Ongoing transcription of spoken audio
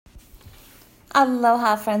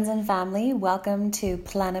Aloha, friends and family. Welcome to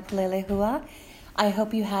Planet Palelehua. I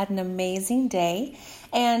hope you had an amazing day.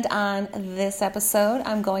 And on this episode,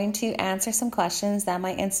 I'm going to answer some questions that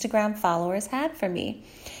my Instagram followers had for me.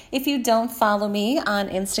 If you don't follow me on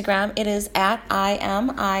Instagram, it is at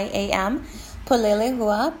IAM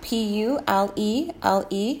Palelehua, Pulelehua.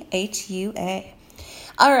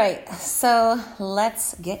 All right, so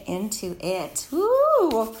let's get into it.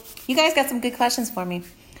 Woo! You guys got some good questions for me.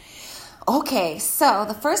 Okay, so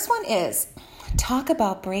the first one is, talk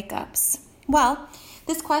about breakups. Well,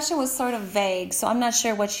 this question was sort of vague, so I'm not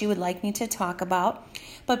sure what you would like me to talk about.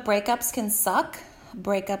 But breakups can suck.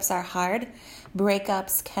 Breakups are hard.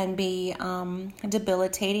 Breakups can be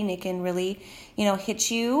debilitating. It can really,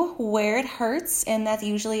 hit you where it hurts, and that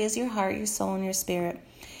usually is your heart, your soul, and your spirit.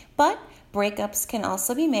 But breakups can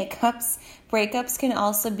also be makeups. Breakups can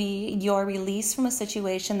also be your release from a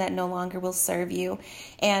situation that no longer will serve you.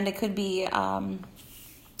 And it could be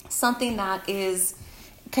something that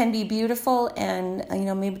can be beautiful and,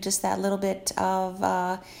 maybe just that little bit of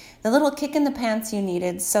the little kick in the pants you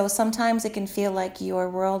needed. So sometimes it can feel like your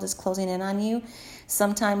world is closing in on you.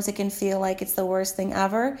 Sometimes it can feel like it's the worst thing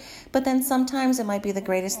ever. But then sometimes it might be the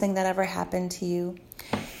greatest thing that ever happened to you.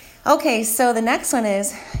 Okay, so the next one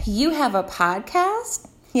is, you have a podcast?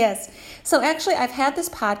 Yes. So actually, I've had this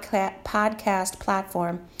podcast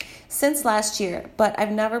platform since last year, but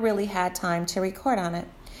I've never really had time to record on it.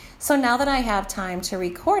 So now that I have time to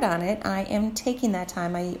record on it, I am taking that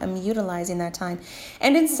time. I am utilizing that time.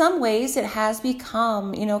 And in some ways, it has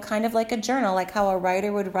become, kind of like a journal, like how a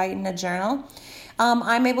writer would write in a journal.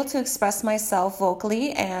 I'm able to express myself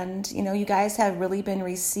vocally, and you guys have really been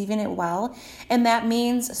receiving it well, and that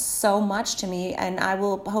means so much to me. And I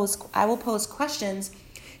will pose questions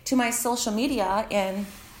to my social media and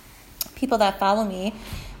people that follow me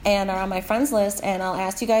and are on my friends list, and I'll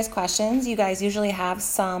ask you guys questions. You guys usually have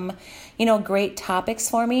some great topics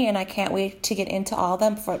for me, and I can't wait to get into all of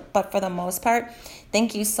them. But for the most part,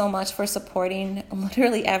 thank you so much for supporting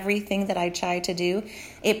literally everything that I try to do.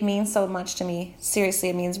 It means so much to me. Seriously,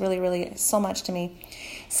 it means really, really so much to me.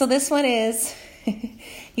 So this one is,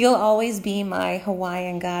 you'll always be my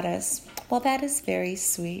Hawaiian goddess. Well, that is very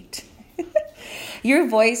sweet. Your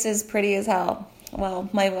voice is pretty as hell. Well,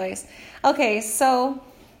 my voice. Okay, so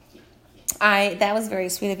that was very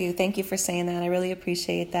sweet of you. Thank you for saying that. I really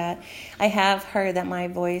appreciate that. I have heard that my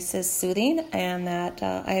voice is soothing and that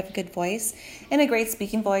I have a good voice and a great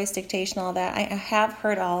speaking voice, dictation, all that. I have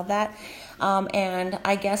heard all of that. And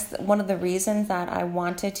I guess one of the reasons that I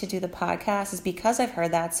wanted to do the podcast is because I've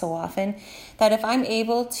heard that so often, that if I'm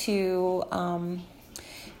able to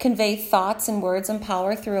convey thoughts and words and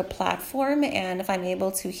power through a platform, and if I'm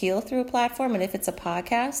able to heal through a platform, and if it's a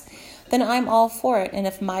podcast, then I'm all for it. And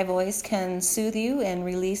if my voice can soothe you and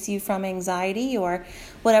release you from anxiety or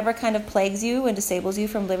whatever kind of plagues you and disables you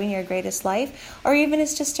from living your greatest life, or even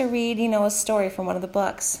it's just to read, a story from one of the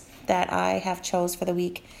books that I have chose for the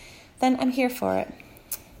week, then I'm here for it.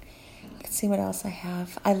 Let's see what else I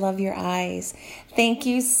have. I love your eyes. Thank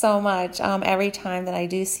you so much. Every time that I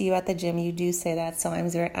do see you at the gym, you do say that. So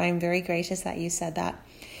I'm very gracious that you said that.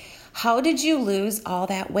 How did you lose all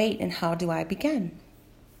that weight, and how do I begin?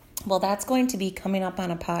 Well, that's going to be coming up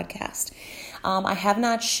on a podcast. I have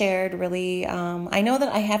not shared really, I know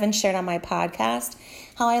that I haven't shared on my podcast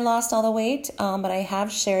how I lost all the weight, but I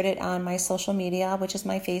have shared it on my social media, which is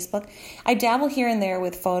my Facebook. I dabble here and there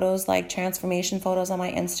with photos, like transformation photos on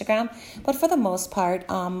my Instagram, but for the most part,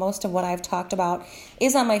 most of what I've talked about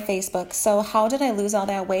is on my Facebook. So how did I lose all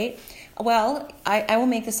that weight? Well, I will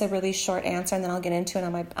make this a really short answer, and then I'll get into it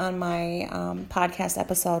on my podcast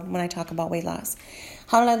episode when I talk about weight loss.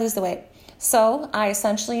 How did I lose the weight? So I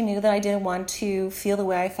essentially knew that I didn't want to feel the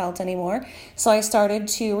way I felt anymore. So I started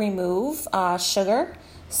to remove sugar,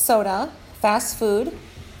 soda, fast food.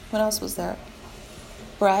 What else was there?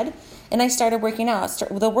 Bread. And I started working out.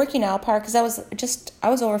 The working out part, because I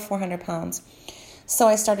was over 400 pounds. So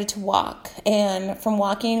I started to walk, and from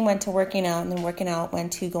walking went to working out, and then working out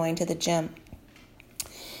went to going to the gym.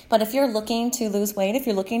 But if you're looking to lose weight, if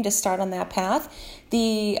you're looking to start on that path,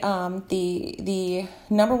 the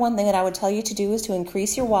number one thing that I would tell you to do is to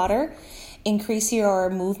increase your water, increase your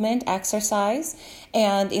movement, exercise,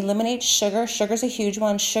 and eliminate sugar. Sugar's a huge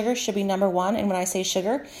one. Sugar should be number one. And when I say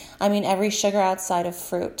sugar, I mean every sugar outside of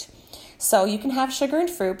fruit. So you can have sugar and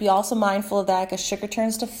fruit. Be also mindful of that, because sugar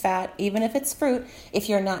turns to fat, even if it's fruit, if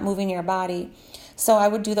you're not moving your body. So I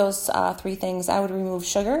would do those three things. I would remove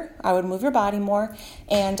sugar, I would move your body more,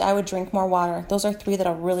 and I would drink more water. Those are three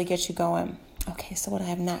that'll really get you going. Okay, so what do I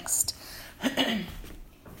have next?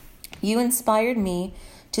 You inspired me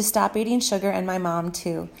to stop eating sugar, and my mom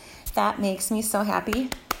too. That makes me so happy.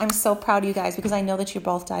 I'm so proud of you guys because I know that you're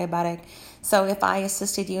both diabetic. So if I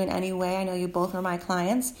assisted you in any way, I know you both are my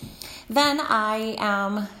clients, then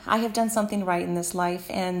I have done something right in this life,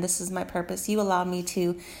 and this is my purpose. You allowed me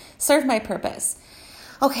to serve my purpose.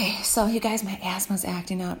 Okay, so you guys, my asthma's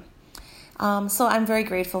acting up. So I'm very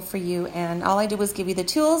grateful for you, and all I did was give you the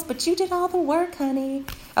tools, but you did all the work, honey.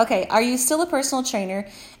 Okay, are you still a personal trainer,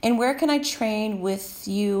 and where can I train with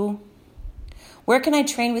you? Where can I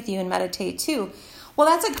train with you and meditate too? Well,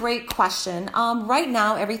 that's a great question. Right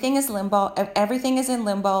now, everything is limbo. Everything is in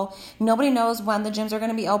limbo. Nobody knows when the gyms are going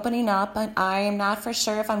to be opening up, and I am not for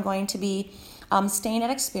sure if I'm going to be staying at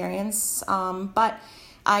Experience, but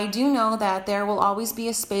I do know that there will always be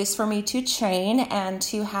a space for me to train and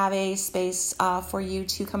to have a space for you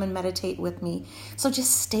to come and meditate with me. So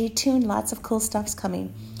just stay tuned. Lots of cool stuff's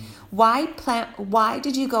coming. Why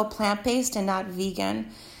did you go plant-based and not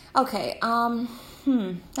vegan? Okay,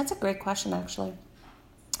 that's a great question, actually.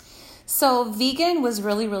 So vegan was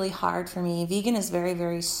really, really hard for me. Vegan is very,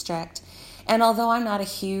 very strict. And although I'm not a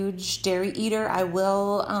huge dairy eater, I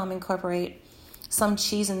will incorporate some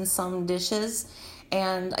cheese in some dishes.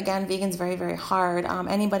 And again, vegan's very, very hard.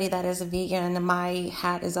 Anybody that is a vegan, my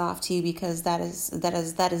hat is off to you because that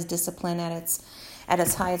is discipline at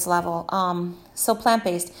its highest level. So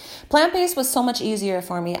plant-based was so much easier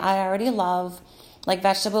for me. I already love like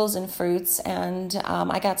vegetables and fruits, and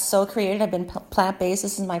I got so creative. I've been plant-based.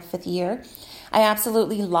 This is my 5th year. I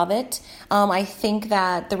absolutely love it. I think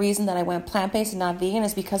that the reason that I went plant-based and not vegan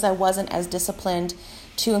is because I wasn't as disciplined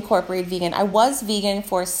to incorporate vegan. I was vegan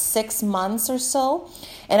for 6 months or so,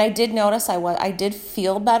 and I did notice I did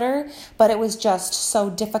feel better, but it was just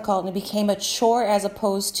so difficult, and it became a chore as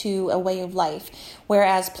opposed to a way of life.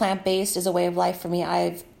 Whereas plant-based is a way of life for me.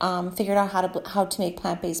 I've figured out how to make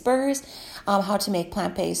plant-based burgers, how to make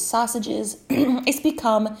plant-based sausages. It's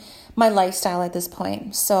become my lifestyle at this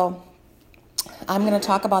point. So I'm going to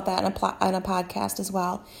talk about that in a podcast as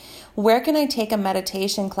well. Where can I take a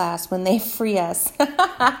meditation class when they free us?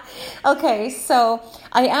 Okay, so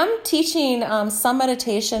I am teaching some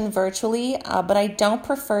meditation virtually, but I don't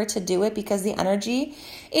prefer to do it because the energy,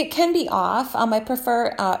 it can be off. I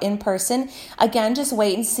prefer in person. Again, just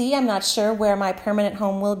wait and see. I'm not sure where my permanent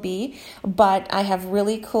home will be, but I have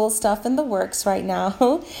really cool stuff in the works right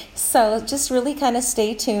now. So just really kind of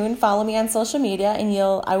stay tuned. Follow me on social media, and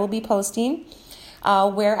I will be posting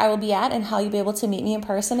where I will be at and how you'll be able to meet me in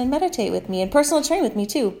person and meditate with me and personal train with me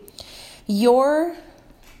too. You're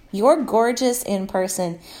gorgeous in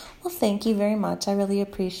person. Well, thank you very much. I really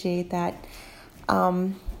appreciate that.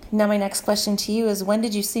 Now my next question to you is, when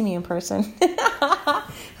did you see me in person?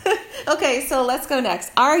 Okay, so let's go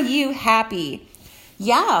next. Are you happy?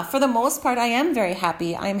 Yeah, for the most part, I am very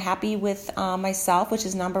happy. I'm happy with myself, which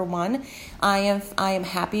is number one. I am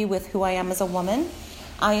happy with who I am as a woman.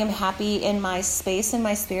 I am happy in my space, in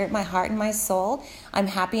my spirit, my heart, and my soul. I'm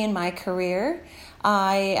happy in my career.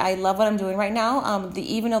 I love what I'm doing right now.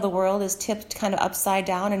 Even though the world is tipped kind of upside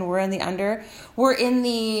down and we're in the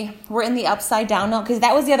upside down now, because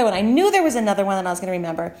that was the other one. I knew there was another one that I was going to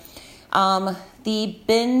remember. The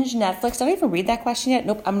binge Netflix. Did I even read that question yet?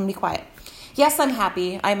 Nope. I'm going to be quiet. Yes, I'm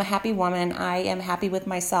happy. I'm a happy woman. I am happy with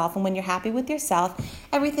myself. And when you're happy with yourself,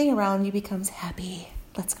 everything around you becomes happy.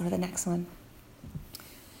 Let's go to the next one.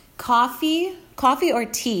 Coffee or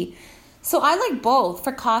tea? So I like both.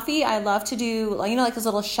 For coffee, I love to do, like those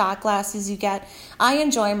little shot glasses you get. I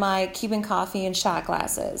enjoy my Cuban coffee in shot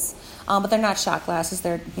glasses. But they're not shot glasses.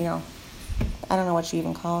 They're, I don't know what you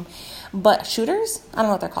even call them. But shooters? I don't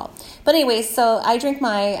know what they're called. But anyway, so I drink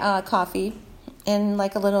my coffee in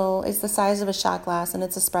it's the size of a shot glass, and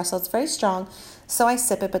it's espresso. It's very strong. So I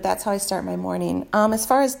sip it, but that's how I start my morning. As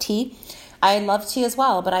far as tea, I love tea as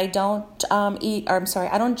well, but I don't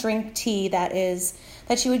I don't drink tea that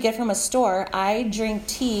you would get from a store. I drink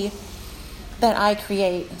tea that I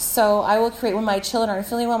create. So I will create, when my children aren't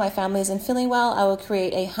feeling well, my family isn't feeling well, I will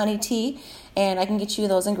create a honey tea, and I can get you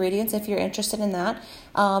those ingredients if you're interested in that.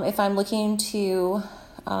 If I'm looking to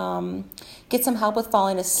get some help with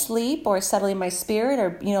falling asleep or settling my spirit,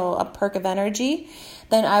 or a perk of energy,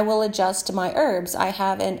 then I will adjust my herbs. I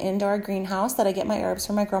have an indoor greenhouse that I get my herbs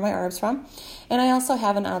from. I grow my herbs from. And I also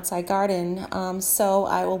have an outside garden. So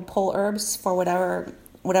I will pull herbs for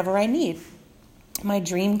whatever I need. My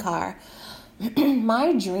dream car.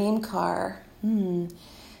 My dream car.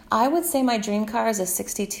 I would say my dream car is a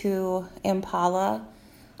 62 Impala.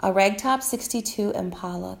 A ragtop 62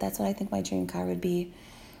 Impala. That's what I think my dream car would be.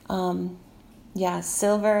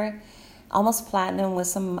 Silver, almost platinum with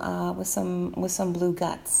some blue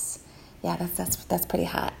guts. Yeah, that's pretty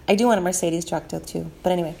hot. I do want a Mercedes truck too.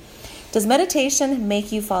 But anyway, does meditation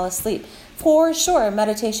make you fall asleep? For sure,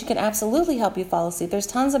 meditation can absolutely help you fall asleep. There's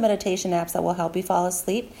tons of meditation apps that will help you fall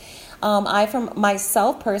asleep. For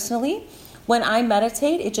myself personally, when I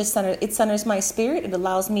meditate, it centers my spirit. It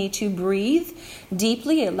allows me to breathe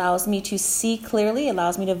deeply. It allows me to see clearly. It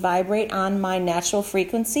allows me to vibrate on my natural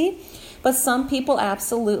frequency. But some people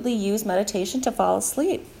absolutely use meditation to fall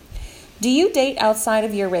asleep. Do you date outside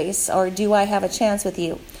of your race, or do I have a chance with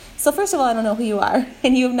you? So first of all, I don't know who you are,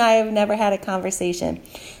 and you and I have never had a conversation.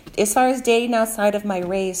 As far as dating outside of my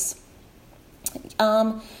race,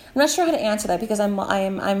 I'm not sure how to answer that because I'm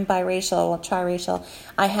biracial, triracial.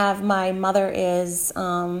 I have my mother is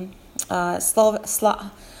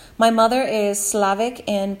my mother is Slavic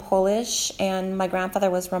and Polish, and my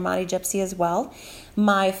grandfather was Romani Gypsy as well.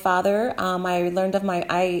 My father,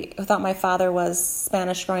 I thought my father was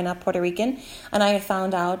Spanish growing up, Puerto Rican, and I had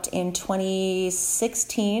found out in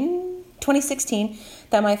 2016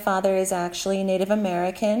 that my father is actually Native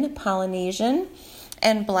American, Polynesian,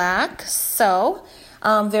 and Black. So,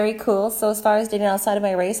 very cool. So as far as dating outside of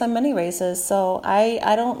my race, I'm many races. So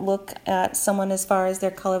I don't look at someone as far as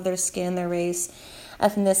their color of their skin, their race,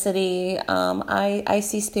 ethnicity. I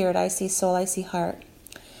see spirit, I see soul, I see heart.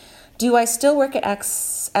 Do I still work at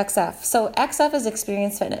XF? So XF is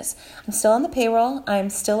Experience Fitness. I'm still on the payroll. I'm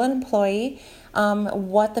still an employee.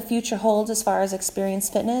 What the future holds as far as Experience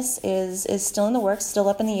Fitness is still in the works, still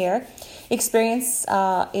up in the air. Experience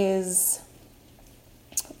has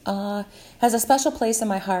a special place in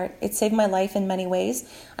my heart. It saved my life in many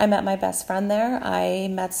ways. I met my best friend there. I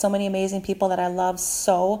met so many amazing people that I love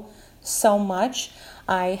so much.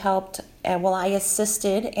 I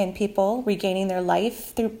assisted in people regaining their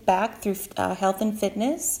life through health and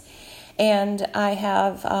fitness, and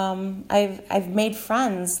I've made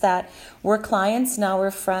friends that were clients. Now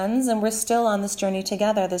we're friends, and we're still on this journey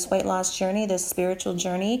together, this weight loss journey, this spiritual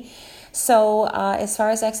journey. So as far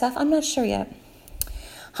as XF, I'm not sure yet.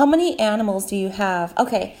 How many animals do you have?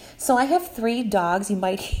 Okay, so I have 3 dogs. You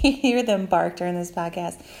might hear them bark during this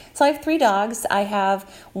podcast. So I have 3 dogs. I have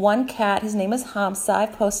 1 cat. His name is Hamza.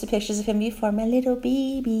 I've posted pictures of him before, my little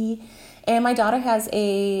baby. And my daughter has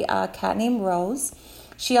a cat named Rose.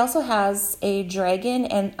 She also has a dragon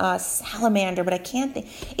and a salamander, but I can't think.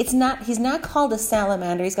 He's not called a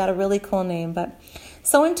salamander. He's got a really cool name. But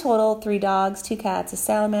so in total, 3 dogs, 2 cats, a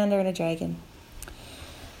salamander, and a dragon.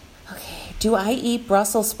 Okay. Do I eat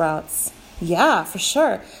Brussels sprouts? Yeah, for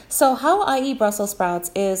sure. So how I eat Brussels sprouts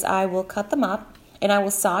is I will cut them up and I will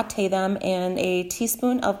saute them in a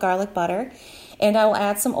teaspoon of garlic butter, and I will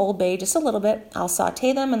add some Old Bay, just a little bit. I'll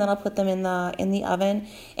saute them and then I'll put them in the oven,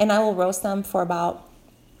 and I will roast them for about,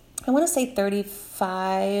 I want to say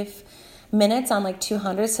 35 minutes on like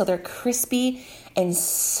 200, so they're crispy and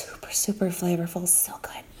super flavorful. So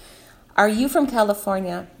good. Are you from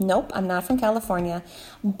California? Nope, I'm not from California,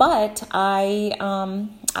 but I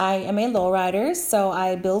am a lowrider, so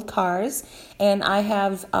I build cars, and I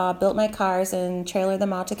have built my cars and trailered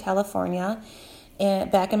them out to California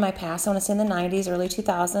back in my past. I want to say in the 90s, early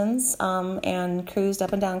 2000s, and cruised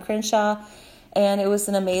up and down Crenshaw, and it was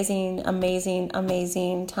an amazing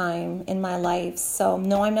time in my life. So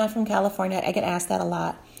no, I'm not from California. I get asked that a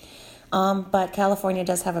lot, but California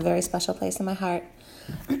does have a very special place in my heart.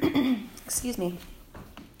 Excuse me.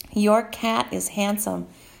 Your cat is handsome.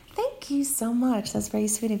 Thank you so much. That's very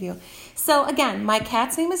sweet of you. So again, my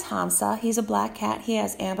cat's name is Hamza. He's a black cat. He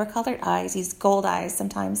has amber colored eyes. He's gold eyes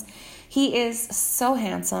sometimes. He is so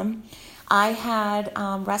handsome. I had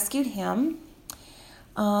rescued him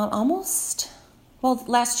last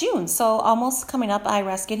June. So almost coming up, I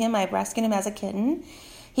rescued him. I rescued him as a kitten.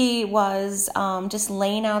 He was just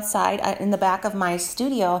laying outside in the back of my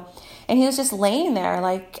studio, and he was just laying there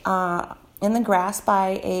like in the grass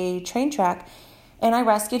by a train track. And I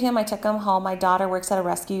rescued him. I took him home. My daughter works at a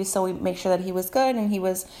rescue, so we make sure that he was good and he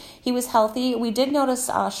was healthy. We did notice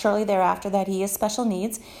shortly thereafter that he has special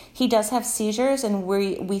needs. He does have seizures, and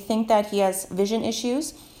we think that he has vision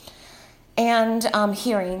issues and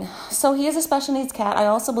hearing. So he is a special needs cat. I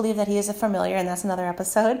also believe that he is a familiar, and that's another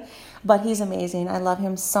episode, but he's amazing. I love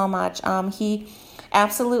him so much. He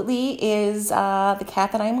absolutely is the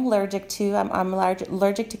cat that I'm allergic to. I'm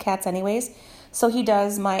allergic to cats anyways. So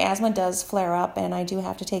my asthma does flare up, and I do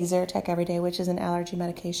have to take Zyrtec every day, which is an allergy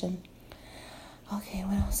medication. Okay,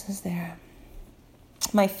 what else is there?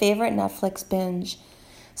 My favorite Netflix binge.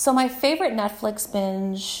 So my favorite Netflix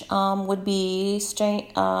binge would be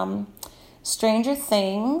Stranger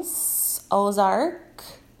Things, Ozark.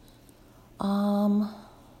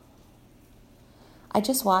 I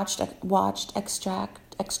just watched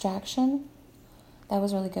Extraction. That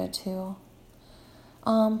was really good too.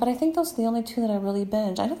 But I think those are the only two that I really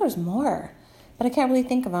binge. I know there's more, but I can't really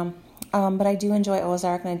think of them. But I do enjoy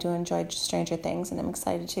Ozark, and I do enjoy Stranger Things, and I'm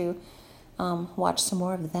excited to watch some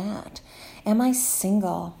more of that. Am I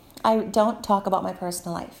single? I don't talk about my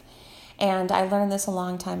personal life. And I learned this a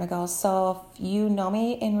long time ago. So if you know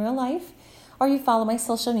me in real life or you follow my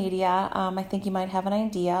social media, I think you might have an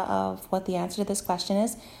idea of what the answer to this question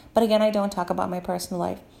is. But again, I don't talk about my personal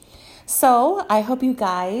life. So I hope you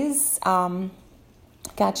guys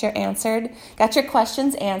got your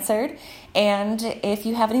questions answered. And if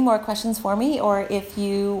you have any more questions for me, or if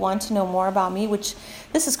you want to know more about me, which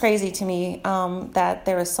this is crazy to me, that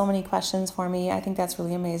there are so many questions for me. I think that's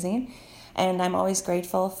really amazing. And I'm always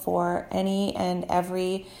grateful for any and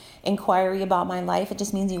every inquiry about my life. It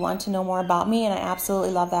just means you want to know more about me, and I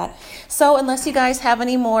absolutely love that. So unless you guys have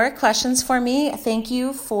any more questions for me, thank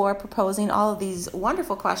you for proposing all of these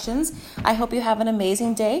wonderful questions. I hope you have an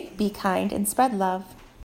amazing day. Be kind and spread love.